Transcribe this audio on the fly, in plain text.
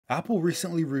Apple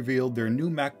recently revealed their new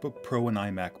MacBook Pro and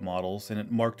iMac models, and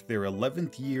it marked their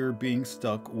 11th year being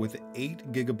stuck with 8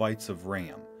 gigabytes of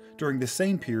RAM. During the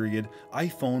same period,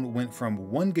 iPhone went from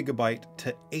 1 gigabyte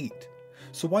to 8.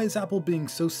 So why is Apple being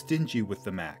so stingy with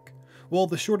the Mac? Well,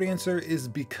 the short answer is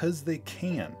because they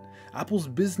can. Apple's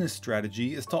business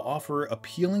strategy is to offer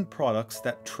appealing products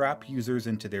that trap users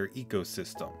into their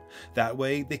ecosystem. That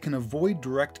way, they can avoid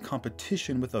direct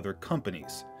competition with other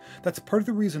companies. That's part of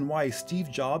the reason why Steve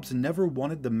Jobs never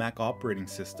wanted the Mac operating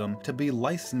system to be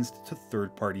licensed to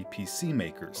third-party PC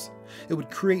makers. It would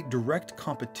create direct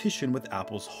competition with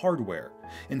Apple's hardware.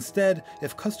 Instead,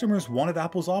 if customers wanted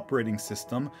Apple's operating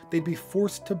system, they'd be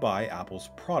forced to buy Apple's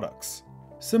products.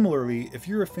 Similarly, if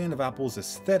you're a fan of Apple's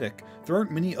aesthetic, there aren't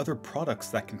many other products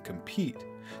that can compete.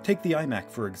 Take the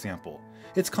iMac for example.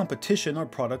 Its competition are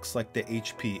products like the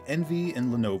HP Envy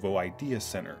and Lenovo Idea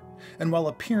Center. And while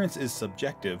appearance is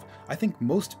subjective, I think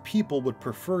most people would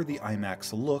prefer the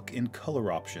iMac's look and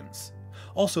color options.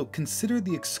 Also, consider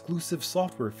the exclusive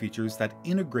software features that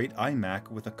integrate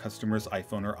iMac with a customer's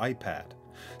iPhone or iPad.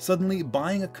 Suddenly,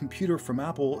 buying a computer from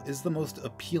Apple is the most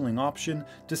appealing option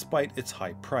despite its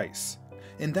high price.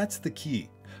 And that's the key.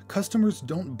 Customers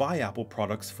don't buy Apple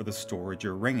products for the storage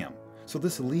or RAM, so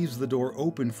this leaves the door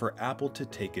open for Apple to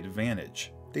take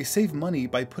advantage. They save money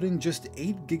by putting just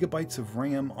 8 gigabytes of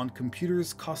RAM on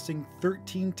computers costing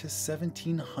 $1,300 to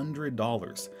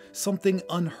 $1,700, something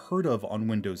unheard of on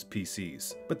Windows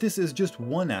PCs. But this is just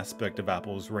one aspect of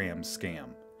Apple's RAM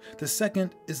scam. The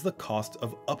second is the cost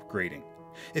of upgrading.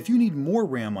 If you need more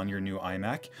RAM on your new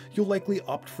iMac, you'll likely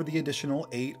opt for the additional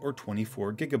 8 or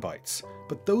 24 gigabytes,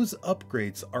 but those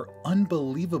upgrades are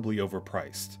unbelievably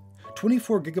overpriced.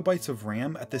 24 gigabytes of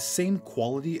RAM at the same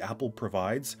quality Apple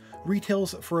provides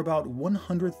retails for about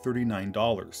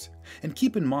 $139. And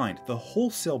keep in mind, the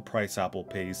wholesale price Apple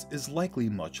pays is likely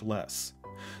much less.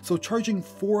 So charging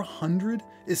 $400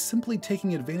 is simply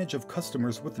taking advantage of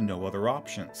customers with no other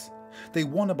options. They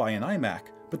want to buy an iMac,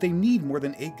 but they need more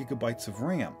than 8 gigabytes of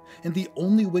RAM, and the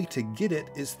only way to get it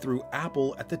is through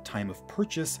Apple at the time of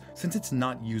purchase since it's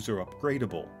not user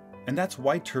upgradable. And that's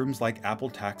why terms like Apple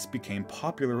tax became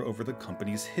popular over the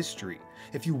company's history.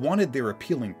 If you wanted their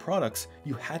appealing products,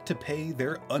 you had to pay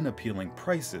their unappealing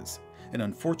prices. And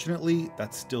unfortunately,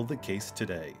 that's still the case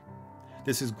today.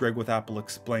 This is Greg with Apple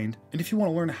Explained, and if you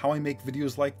want to learn how I make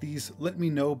videos like these, let me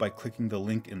know by clicking the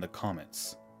link in the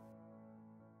comments.